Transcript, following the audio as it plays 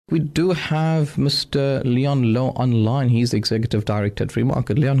We do have Mr. Louw online. He's the Executive Director at Free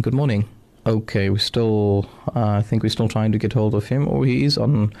Market. Leon, good morning. Okay, I think we're still trying to get hold of him, or he is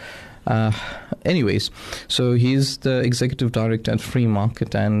on. Anyways, so he's the Executive Director at Free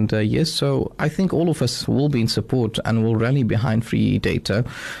Market, and yes, so I think all of us will be in support and will rally behind free data.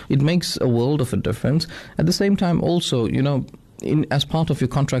 It makes a world of a difference. At the same time, also, as part of your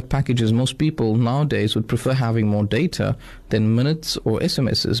contract packages, most people nowadays would prefer having more data than minutes or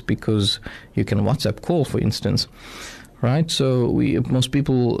SMSs, because you can WhatsApp call, for instance. Right, so most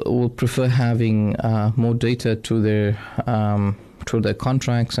people will prefer having more data to their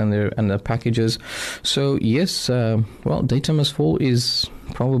contracts and their packages. So yes, data must fall is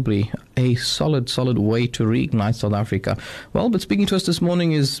probably a solid way to reignite South Africa. Well, but speaking to us this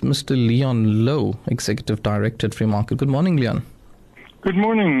morning is Mr. Louw, Executive Director at Free Market. Good morning, Leon. Good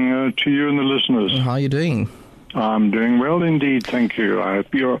morning to you and the listeners. How are you doing? I'm doing well indeed, thank you. I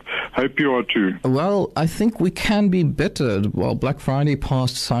hope you are too. Well, I think we can be better. Well, Black Friday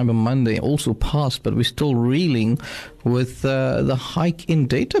passed, Cyber Monday also passed, but we're still reeling with the hike in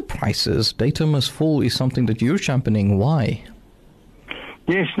data prices. Data must fall is something that you're championing. Why?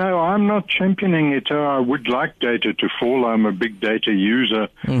 Yes, no, I'm not championing it. I would like data to fall. I'm a big data user,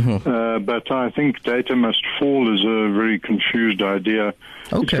 but I think data must fall is a very confused idea.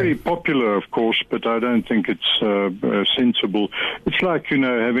 Okay. It's very popular, of course, but I don't think it's sensible. It's like,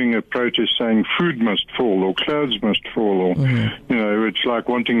 having a protest saying food must fall or clothes must fall, or, it's like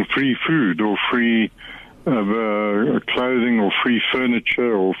wanting free food or free clothing or free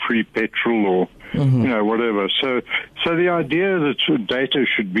furniture or free petrol or whatever. So the idea that data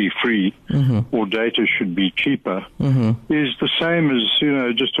should be free or data should be cheaper is the same as,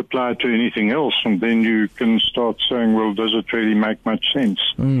 just apply to anything else, and then you can start saying, well, does it really make much sense?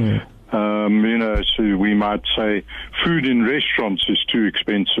 So we might say food in restaurants is too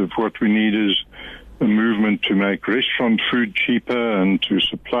expensive. What we need is a movement to make restaurant food cheaper and to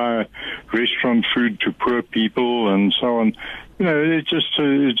supply restaurant food to poor people and so on. Data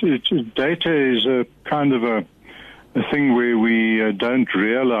is a kind of a thing where we don't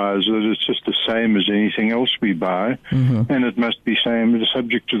realize that it's just the same as anything else we buy, and it must be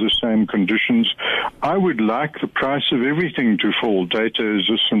subject to the same conditions. I would like the price of everything to fall. Data is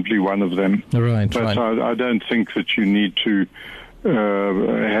just simply one of them. Right. I don't think that you need to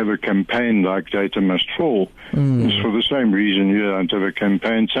have a campaign like data must fall. It's for the same reason you don't have a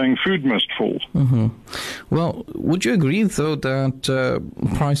campaign saying food must fall. Well, would you agree, though, that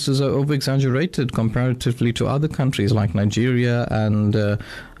prices are over-exaggerated comparatively to other countries like Nigeria and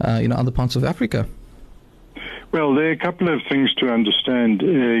other parts of Africa? Well, there are a couple of things to understand.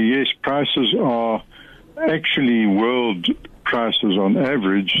 Yes, prices are actually world prices on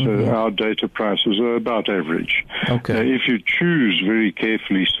average, so our data prices are about average. Okay. If you choose very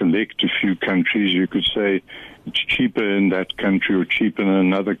carefully, select a few countries, you could say it's cheaper in that country or cheaper in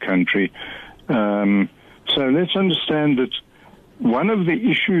another country. So let's understand that one of the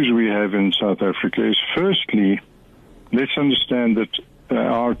issues we have in South Africa is, firstly, let's understand that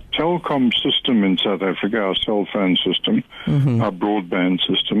our telecom system in South Africa, our cell phone system, our broadband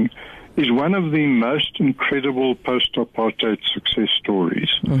system, is one of the most incredible post-apartheid success stories.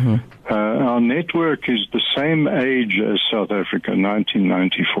 Our network is the same age as South Africa,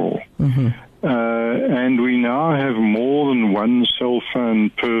 1994. And we now have more than one cell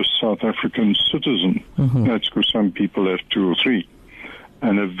phone per South African citizen. That's because some people have two or three.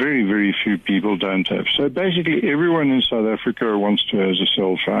 And a very, very few people don't have. So basically everyone in South Africa wants to have a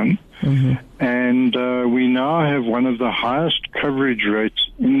cell phone. And we now have one of the highest coverage rates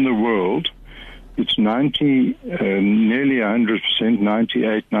in the world. It's nearly 100%,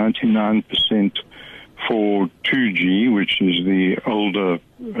 98, 99% for 2G, which is the older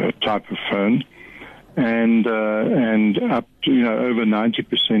type of phone, and up to over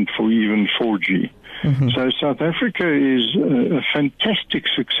 90% for even 4G. So South Africa is a fantastic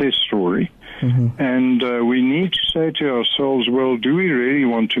success story, and we need to say to ourselves, well, do we really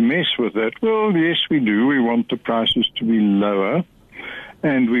want to mess with that? Well, yes, we do. We want the prices to be lower,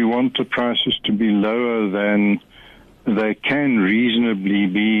 and we want the prices to be lower than they can reasonably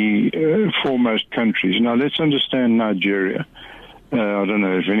be for most countries. Now, let's understand Nigeria. I don't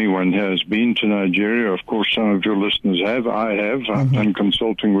know if anyone has been to Nigeria. Of course, some of your listeners have. I have. I've done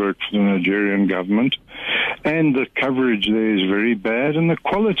consulting work for the Nigerian government. And the coverage there is very bad, and the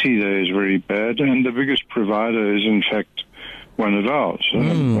quality there is very bad. And the biggest provider is, in fact, one of ours,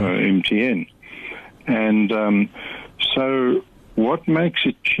 MTN. And so what makes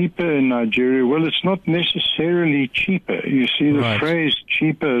it cheaper in Nigeria? Well, it's not necessarily cheaper. You see, the phrase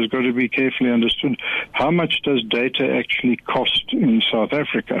cheaper has got to be carefully understood. How much does data actually cost in South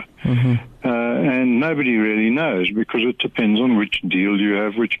Africa? And nobody really knows, because it depends on which deal you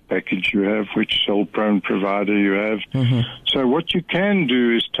have, which package you have, which cell-prone provider you have. So what you can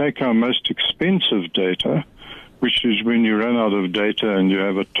do is take our most expensive data, which is when you run out of data and you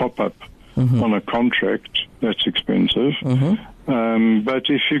have a top-up on a contract. That's expensive. But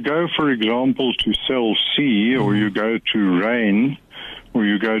if you go, for example, to Cell C, or you go to Herein, or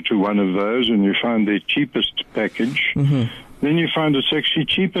you go to one of those and you find their cheapest package, then you find it's actually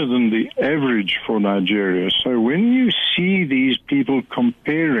cheaper than the average for Nigeria. So when you see these people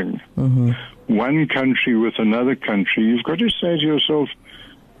comparing one country with another country, you've got to say to yourself,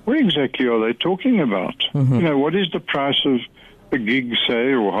 what exactly are they talking about? You know, what is the price of a gig,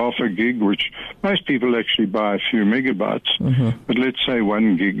 say, or half a gig, which most people actually buy a few megabytes, but let's say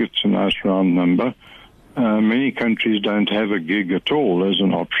 1 gig, it's a nice round number. Many countries don't have a gig at all as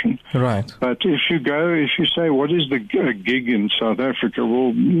an option. But if you say, what is the gig in South Africa?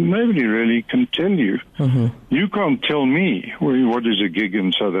 Well, nobody really can tell you. You can't tell me what is a gig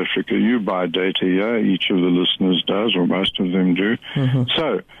in South Africa. You buy data here, each of the listeners does, or most of them do.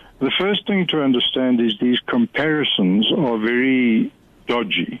 So the first thing to understand is these comparisons are very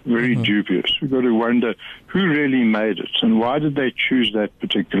dodgy, very dubious. We've got to wonder who really made it and why did they choose that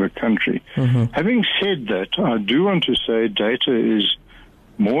particular country. Having said that, I do want to say data is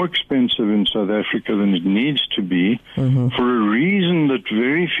more expensive in South Africa than it needs to be for a reason that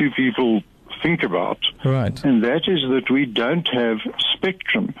very few people think about, and that is that we don't have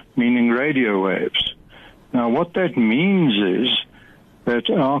spectrum, meaning radio waves. Now, what that means is that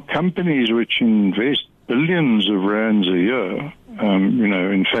our companies which invest billions of rands a year, you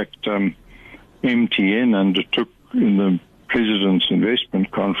know, in fact, MTN undertook in the President's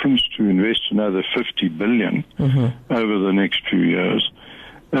Investment Conference to invest another 50 billion over the next few years.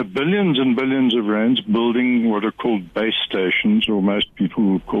 Billions and billions of rands building what are called base stations, or most people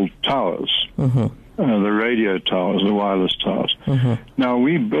will call towers, the radio towers, the wireless towers. Now,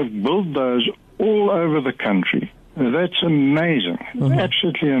 we build those all over the country. That's amazing,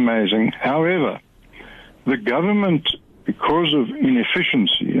 absolutely amazing. However, the government, because of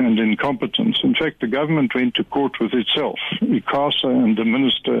inefficiency and incompetence, in fact, the government went to court with itself. ICASA and the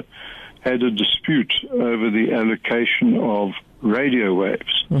minister had a dispute over the allocation of radio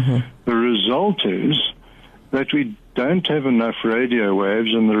waves. The result is that we don't have enough radio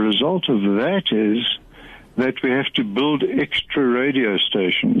waves, and the result of that is that we have to build extra radio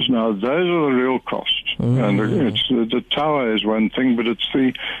stations. Now, those are the real costs. And the tower is one thing, but it's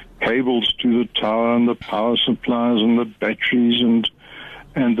the cables to the tower and the power supplies and the batteries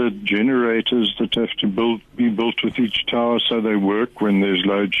and the generators that have to be built with each tower so they work when there's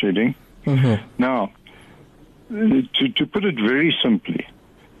load shedding. Now, to put it very simply,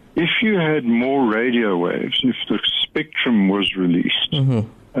 if you had more radio waves, if the spectrum was released,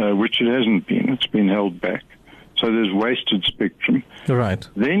 which it hasn't been, it's been held back, so there's wasted spectrum.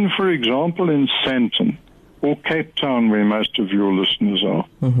 Then, for example, in Sandton or Cape Town, where most of your listeners are,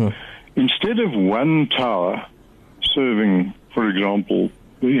 instead of one tower serving, for example,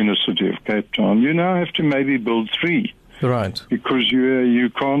 the inner city of Cape Town, you now have to maybe build 3. Because you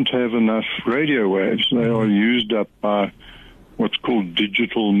can't have enough radio waves. They are used up by what's called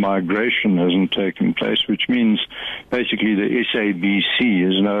digital migration hasn't taken place, which means basically the SABC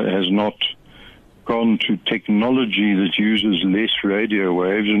has not gone to technology that uses less radio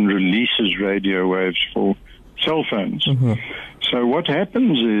waves and releases radio waves for cell phones. So what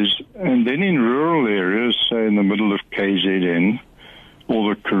happens is, and then in rural areas, say in the middle of KZN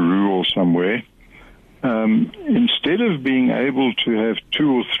or the Karoo or somewhere, instead of being able to have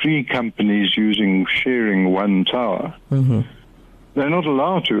 2 or 3 companies sharing one tower, they're not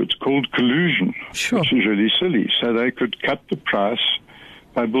allowed to. It's called collusion, which is really silly. So they could cut the price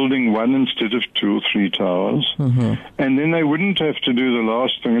by building 1 instead of 2 or 3 towers, and then they wouldn't have to do the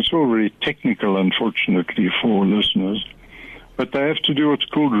last thing. It's all very technical, unfortunately, for listeners, but they have to do what's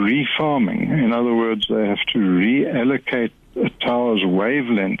called refarming. In other words, they have to reallocate a tower's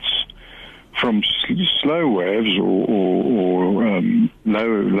wavelengths from slow waves or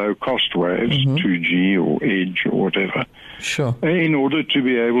low cost waves, 2G or Edge or whatever, in order to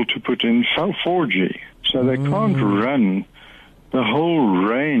be able to put in 4G. So they can't run the whole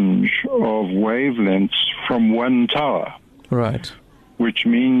range of wavelengths from one tower. Which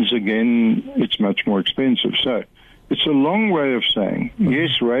means, again, it's much more expensive. So it's a long way of saying,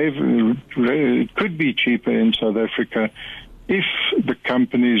 yes, it could be cheaper in South Africa if the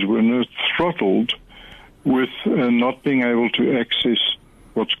companies were not throttled with not being able to access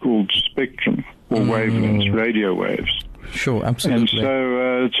what's called spectrum or wavelengths, radio waves. Sure, absolutely. And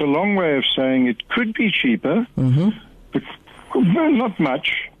so it's a long way of saying it could be cheaper, but not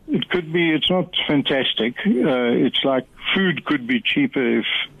much. It could be, it's not fantastic. It's like food could be cheaper if,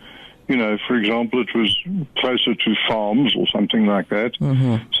 for example, it was closer to farms or something like that.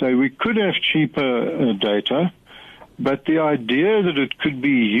 So we could have cheaper data, but the idea that it could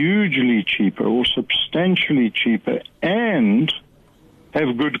be hugely cheaper or substantially cheaper and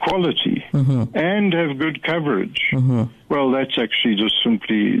have good quality and have good coverage, well, that's actually just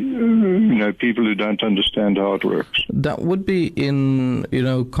simply, people who don't understand how it works. That would be in,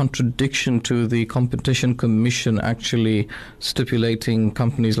 contradiction to the Competition Commission actually stipulating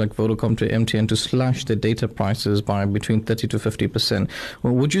companies like Vodacom to MTN to slash their data prices by between 30 to 50%.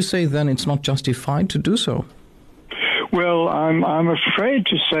 Well, would you say then it's not justified to do so? Well, I'm afraid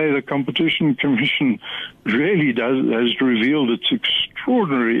to say the Competition Commission really has revealed its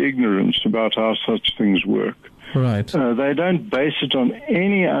extraordinary ignorance about how such things work. Right. They don't base it on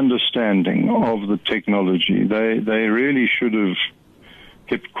any understanding of the technology. They really should have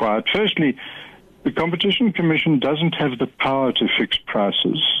kept quiet. Firstly, the Competition Commission doesn't have the power to fix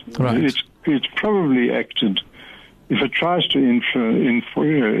prices. Right. It's probably acted, if it tries to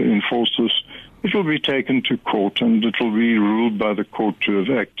enforce this, it will be taken to court and it will be ruled by the court to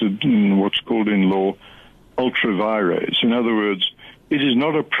have acted in what's called in law ultra vires. In other words, it is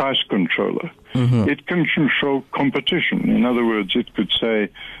not a price controller. It can control competition. In other words, it could say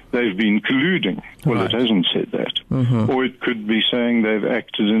they've been colluding. Well, It hasn't said that. Or it could be saying they've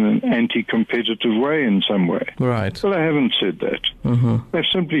acted in an anti-competitive way in some way. Right. Well, they haven't said that. They've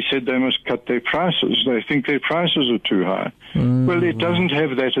simply said they must cut their prices. They think their prices are too high. Well, it doesn't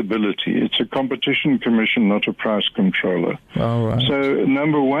have that ability. It's a competition commission, not a price controller. All right. So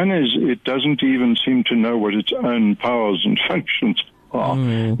number one is it doesn't even seem to know what its own powers and functions are.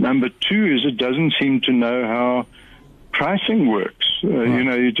 Number two is it doesn't seem to know how pricing works.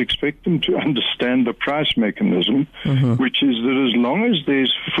 You'd expect them to understand the price mechanism, which is that as long as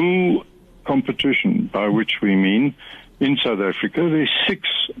there's full competition, by which we mean in South Africa, there's 6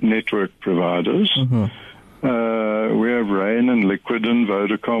 network providers. We have Herein and Liquid and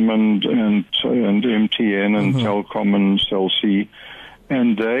Vodacom and MTN and Telkom and Cell C,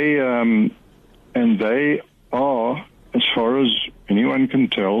 and they are, as far as anyone can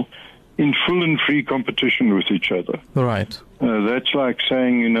tell, in full and free competition with each other. Right. That's like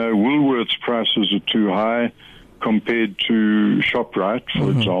saying, Woolworth's prices are too high compared to ShopRite,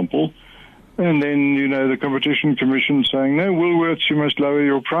 for example. And then, the Competition Commission saying, no, Woolworths, you must lower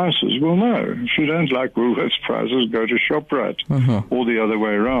your prices. Well, no. If you don't like Woolworths' prices, go to ShopRite or the other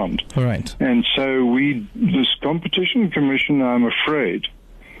way around. Right. And so this Competition Commission, I'm afraid,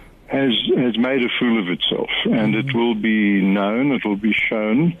 has made a fool of itself. And it will be known, it will be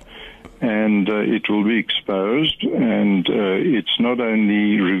shown, and it will be exposed. And it's not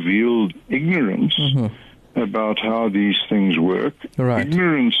only revealed ignorance about how these things work,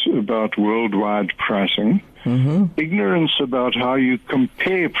 ignorance about worldwide pricing, ignorance about how you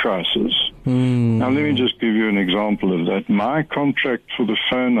compare prices. Now, let me just give you an example of that. My contract for the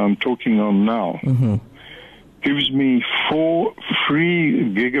phone I'm talking on now gives me 4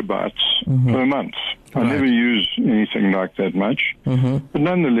 free gigabytes per month. I never use anything like that much. But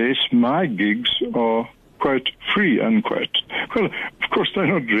nonetheless, my gigs are, quote, free, unquote. Well, of course, they're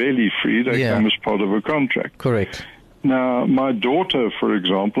not really free. They come as part of a contract. Correct. Now, my daughter, for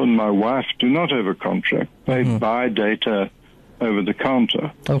example, and my wife do not have a contract. They buy data over the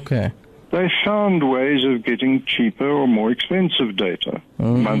counter. Okay. They found ways of getting cheaper or more expensive data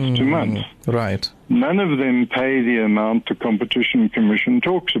month to month. Right. None of them pay the amount the Competition Commission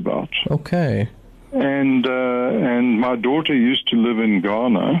talks about. Okay. And my daughter used to live in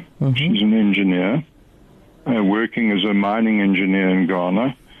Ghana. She's an engineer, working as a mining engineer in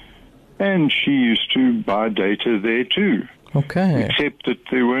Ghana. And she used to buy data there too. Okay. Except that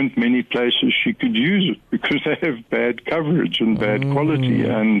there weren't many places she could use it because they have bad coverage and bad quality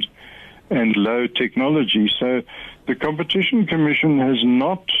and low technology. So the Competition Commission has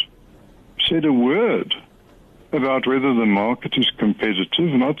not said a word about whether the market is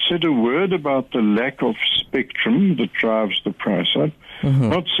competitive, not said a word about the lack of spectrum that drives the price up,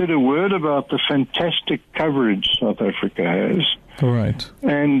 not said a word about the fantastic coverage South Africa has. Right.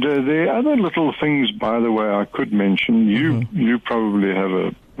 And there are other little things, by the way, I could mention. You probably have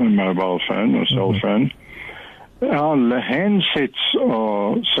a mobile phone or cell phone. Our handsets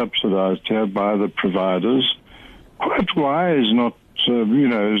are subsidized here by the providers. Quite why is not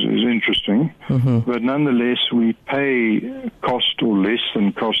is interesting. But nonetheless, we pay cost or less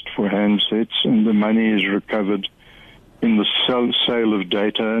than cost for handsets, and the money is recovered in the sale of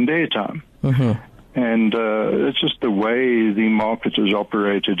data and airtime. And it's just the way the market is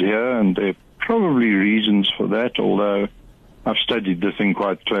operated here, and there are probably reasons for that, although I've studied the thing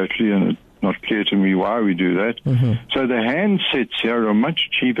quite closely, and it's not clear to me why we do that. So the handsets here are much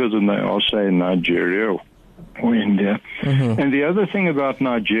cheaper than they are, say, in Nigeria or India. And the other thing about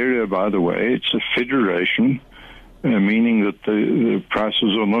Nigeria, by the way, it's a federation, meaning that the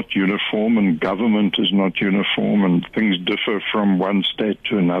prices are not uniform and government is not uniform and things differ from one state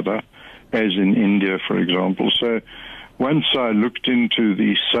to another, as in India, for example. So once I looked into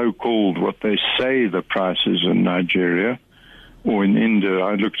the so-called, what they say the prices in Nigeria, or in India,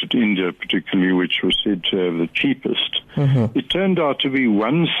 I looked at India particularly, which was said to have the cheapest. It turned out to be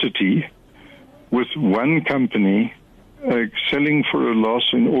one city with one company selling for a loss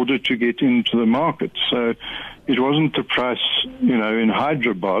in order to get into the market. So it wasn't the price, in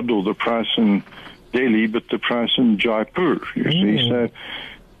Hyderabad or the price in Delhi, but the price in Jaipur, you see. So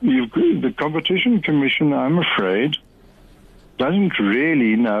the Competition Commission, I'm afraid, doesn't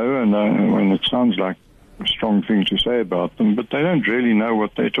really know, and it sounds like a strong thing to say about them, but they don't really know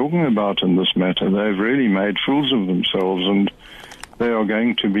what they're talking about in this matter. They've really made fools of themselves, and they are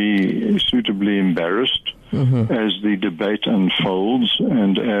going to be suitably embarrassed as the debate unfolds,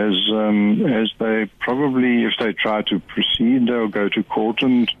 and as they probably, if they try to proceed, they'll go to court,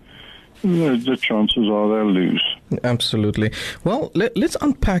 and the chances are they'll lose. Absolutely. Well, let's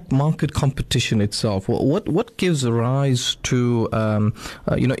unpack market competition itself. What gives rise to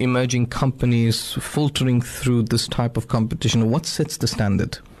emerging companies filtering through this type of competition? What sets the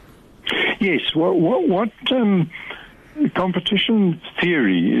standard? Yes. What competition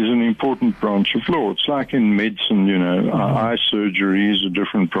theory is an important branch of law. It's like in medicine, eye surgery is a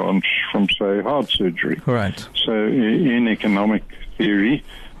different branch from, say, heart surgery. Right. So in economic theory,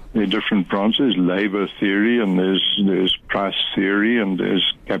 there are different branches. Labor theory, and there's price theory, and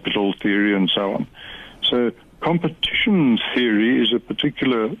there's capital theory, and so on. So competition theory is a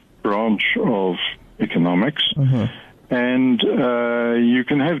particular branch of economics, and you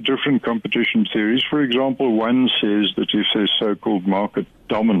can have different competition theories. For example, one says that if there's so-called market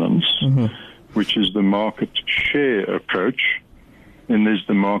dominance, which is the market share approach, then there's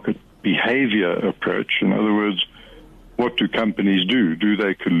the market behavior approach. In other words, what do companies do? Do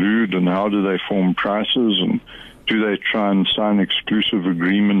they collude, and how do they form prices, and do they try and sign exclusive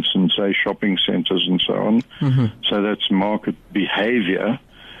agreements in, say, shopping centers and so on? So that's market behavior.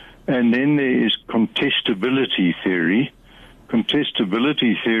 And then there is contestability theory.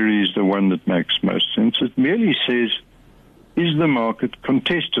 Contestability theory is the one that makes most sense. It merely says, is the market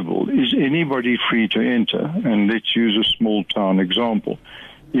contestable? Is anybody free to enter? And let's use a small town example.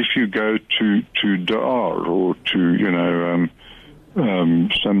 If you go to Dar or to,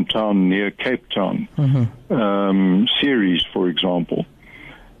 some town near Cape Town, Ceres, for example.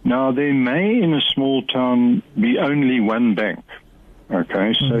 Now, there may, in a small town, be only one bank.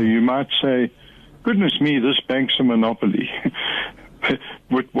 Okay, so you might say, goodness me, this bank's a monopoly.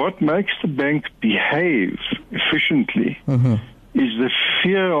 But what makes the bank behave efficiently is the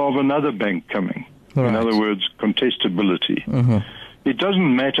fear of another bank coming. Right. In other words, contestability. It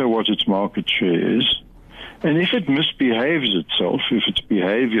doesn't matter what its market share is. And if it misbehaves itself, if its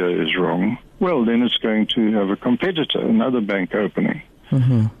behavior is wrong, well, then it's going to have a competitor, another bank opening.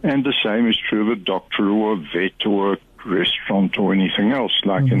 And the same is true of a doctor or a vet or a restaurant or anything else,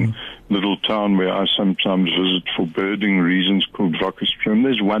 like in a little town where I sometimes visit for birding reasons called Wakkerstrom.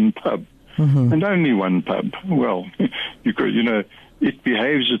 There's one pub and only one pub. Well, it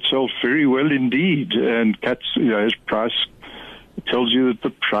behaves itself very well indeed, and its price tells you that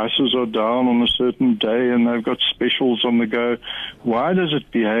the prices are down on a certain day and they've got specials on the go. Why does it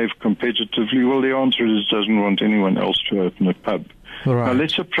behave competitively? Well, the answer is it doesn't want anyone else to open a pub. Right. Now,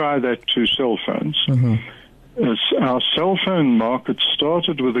 let's apply that to cell phones. Our cell phone market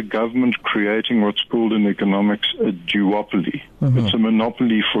started with the government creating what's called in economics a duopoly. It's a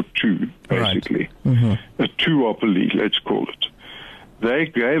monopoly for two, basically. Right. A twopoly, let's call it. They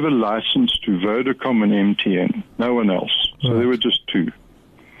gave a license to Vodacom and MTN, no one else. So there were just two.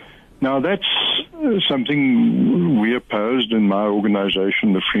 Now, that's something we opposed in my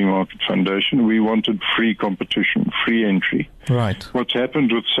organization, the Free Market Foundation. We wanted free competition, free entry. Right. What's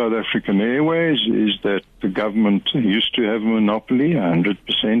happened with South African Airways is that the government used to have a monopoly,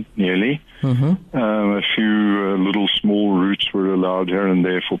 100% nearly. A few little small routes were allowed here and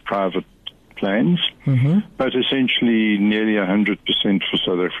there for private planes, but essentially nearly 100% for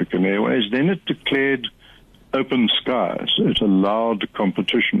South African Airways. Then it declared open skies. It allowed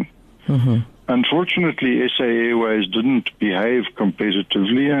competition. Mm-hmm. Unfortunately, SA Airways didn't behave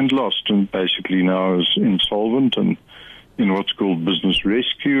competitively and lost, and basically now is insolvent and in what's called business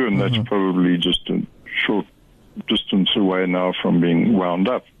rescue, and that's probably just a short distance away now from being wound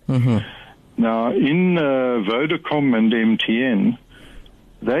up. Mm-hmm. Now, in Vodacom and MTN,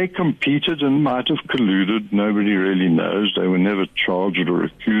 they competed and might have colluded. Nobody really knows. They were never charged or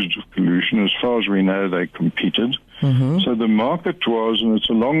accused of collusion. As far as we know, they competed. Mm-hmm. So the market was, and it's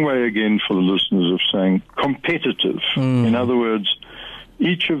a long way again for the listeners of saying, competitive. In other words,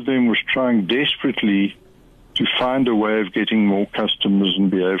 each of them was trying desperately to find a way of getting more customers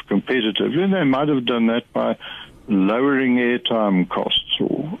and behave competitively. And they might have done that by lowering airtime costs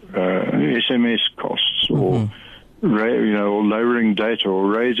or SMS costs or or lowering data or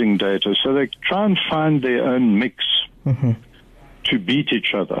raising data. So they try and find their own mix to beat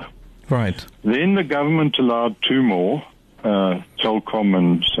each other. Right. Then the government allowed two more, Telkom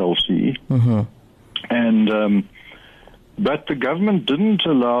and Cell C. And but the government didn't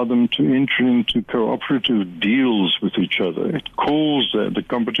allow them to enter into cooperative deals with each other. It calls that, the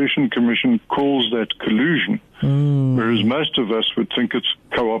Competition Commission calls that collusion, whereas most of us would think it's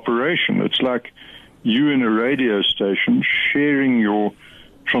cooperation. It's like you in a radio station sharing your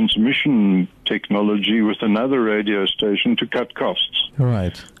transmission technology with another radio station to cut costs.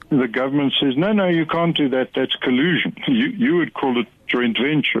 Right. The government says, no, you can't do that. That's collusion. You would call it joint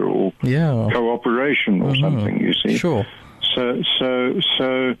venture or cooperation or something, you see. Sure.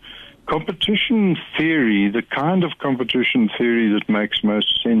 So competition theory, the kind of competition theory that makes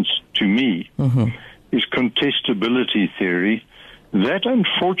most sense to me is contestability theory. That,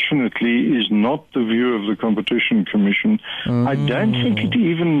 unfortunately, is not the view of the Competition Commission. I don't think it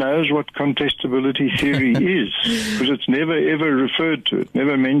even knows what contestability theory is, because it's never, ever referred to it,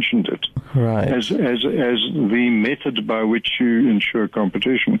 never mentioned it as the method by which you ensure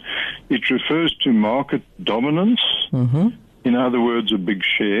competition. It refers to market dominance, in other words, a big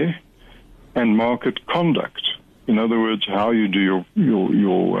share, and market conduct. In other words, how you do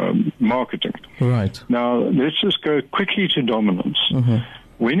your marketing. Right. Now, let's just go quickly to dominance.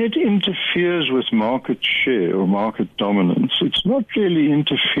 When it interferes with market share or market dominance, it's not really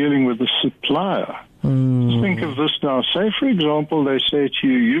interfering with the supplier. Think of this now. Say, for example, they say to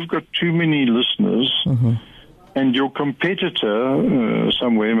you, you've got too many listeners, and your competitor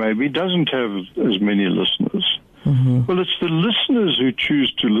somewhere maybe doesn't have as many listeners. Well, it's the listeners who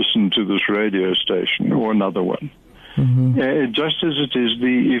choose to listen to this radio station or another one. Just as it is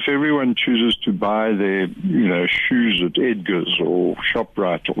if everyone chooses to buy their shoes at Edgar's or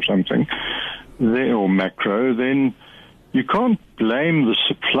ShopRite or something, or Macro, then you can't blame the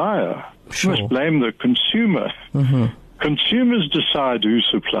supplier. You must blame the consumer. Consumers decide who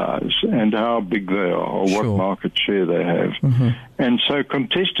supplies and how big they are or what market share they have. And so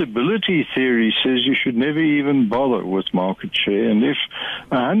contestability theory says you should never even bother with market share. And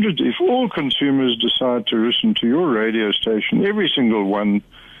if all consumers decide to listen to your radio station, every single one,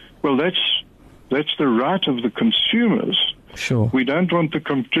 well, that's the right of the consumers. We don't want the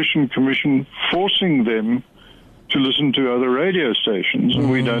Competition Commission forcing them to listen to other radio stations,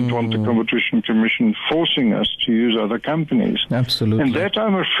 and we don't want the Competition Commission forcing us to use other companies. Absolutely. And that,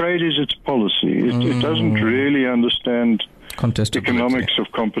 I'm afraid, is its policy. It doesn't really understand economics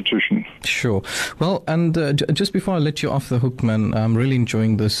of competition. Sure. Well, and just before I let you off the hook, man, I'm really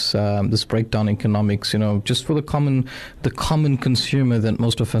enjoying this this breakdown in economics. Just for the common consumer that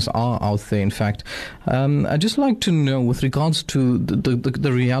most of us are out there. In fact, I'd just like to know, with regards to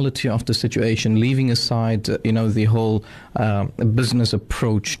the reality of the situation, leaving aside the whole business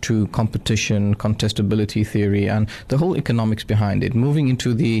approach to competition, contestability theory, and the whole economics behind it, moving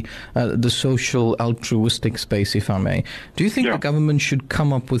into the social altruistic space, if I may. Do you think the government should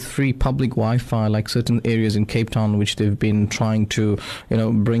come up with free public Wi-Fi, like certain areas in Cape Town, which they've been trying to,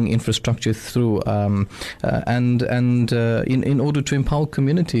 bring infrastructure through, and in order to empower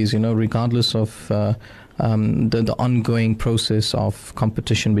communities, regardless of the ongoing process of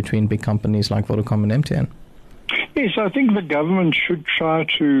competition between big companies like Vodacom and MTN? Yes, I think the government should try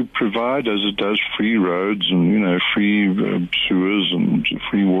to provide, as it does, free roads and, free sewers and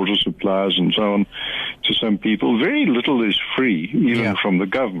free water supplies and so on to some people. Very little is free, even from the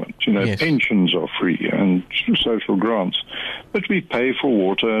government. Pensions are free and social grants. But we pay for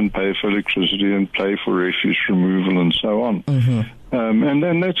water and pay for electricity and pay for refuse removal and so on. And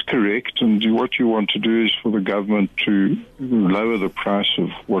then that's correct. And what you want to do is for the government to lower the price of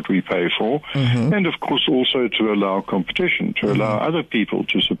what we pay for. And, of course, also to allow competition, to allow other people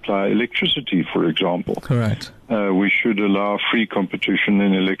to supply electricity, for example. Correct. We should allow free competition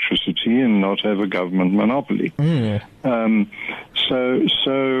in electricity and not have a government monopoly. So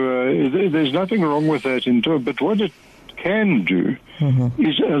there's nothing wrong with that, but what it can do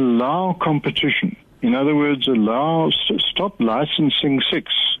is allow competition. In other words, stop licensing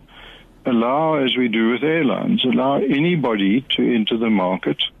six. Allow, as we do with airlines, allow anybody to enter the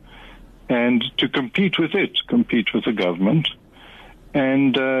market and to compete with the government.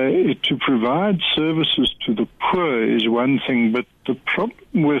 And to provide services to the poor is one thing, but the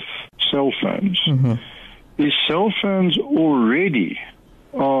problem with cell phones is cell phones already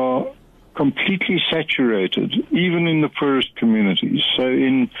are completely saturated, even in the poorest communities. So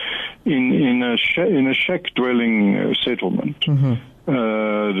in a shack dwelling settlement,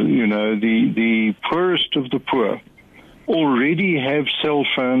 the poorest of the poor already have cell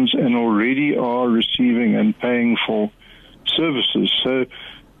phones and already are receiving and paying for services. So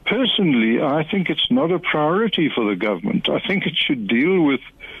personally, I think it's not a priority for the government. I think it should deal with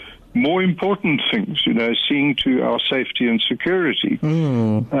more important things, seeing to our safety and security,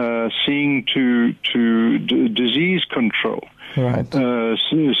 seeing to disease control,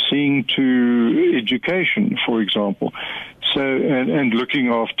 seeing to education, for example. So, and looking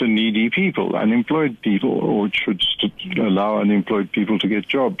after needy people, unemployed people, or it should allow unemployed people to get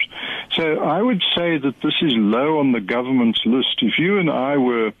jobs. So I would say that this is low on the government's list. If you and I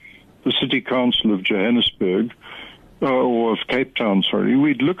were the City Council of Johannesburg, or of Cape Town,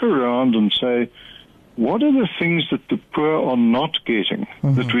 we'd look around and say, what are the things that the poor are not getting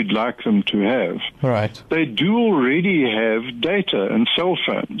that we'd like them to have? Right. They do already have data and cell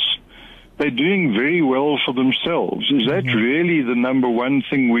phones. They're doing very well for themselves. Is that really the number one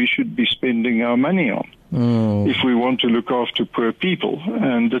thing we should be spending our money on if we want to look after poor people?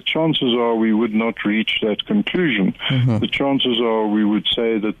 And the chances are we would not reach that conclusion. The chances are we would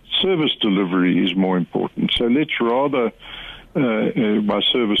say that service delivery is more important. So let's rather, by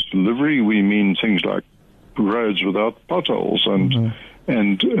service delivery, we mean things like roads without potholes and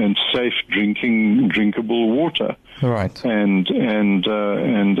safe drinkable water, and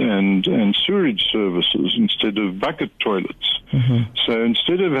sewage services instead of bucket toilets. So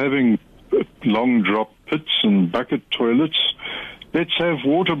instead of having long drop pits and bucket toilets, let's have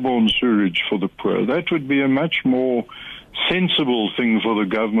waterborne sewage for the poor. That would be a much more sensible thing for the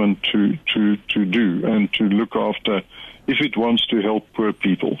government to do and to look after if it wants to help poor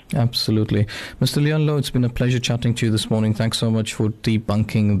people. Absolutely. Mr. Leon Louw, it's been a pleasure chatting to you this morning. Thanks so much for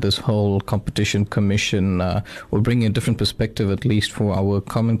debunking this whole competition commission, or bringing a different perspective, at least for our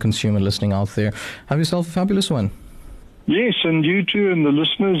common consumer listening out there. Have yourself a fabulous one. Yes, and you too, and the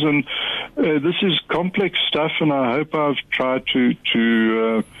listeners. And this is complex stuff, and I hope I've tried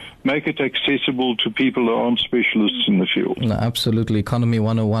to make it accessible to people who aren't specialists in the field. No, absolutely. Economy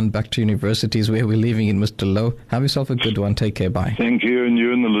 101, back to universities where we're leaving in, Mr. Louw. Have yourself a good one. Take care. Bye. Thank you, and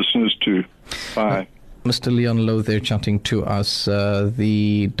you and the listeners too. Bye. Mr. Leon Louw there chatting to us,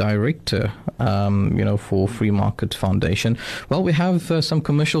 the director, for Free Market Foundation. Well, we have some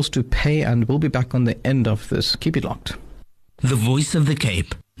commercials to pay, and we'll be back on the end of this. Keep it locked. The Voice of the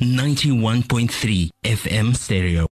Cape, 91.3 FM stereo.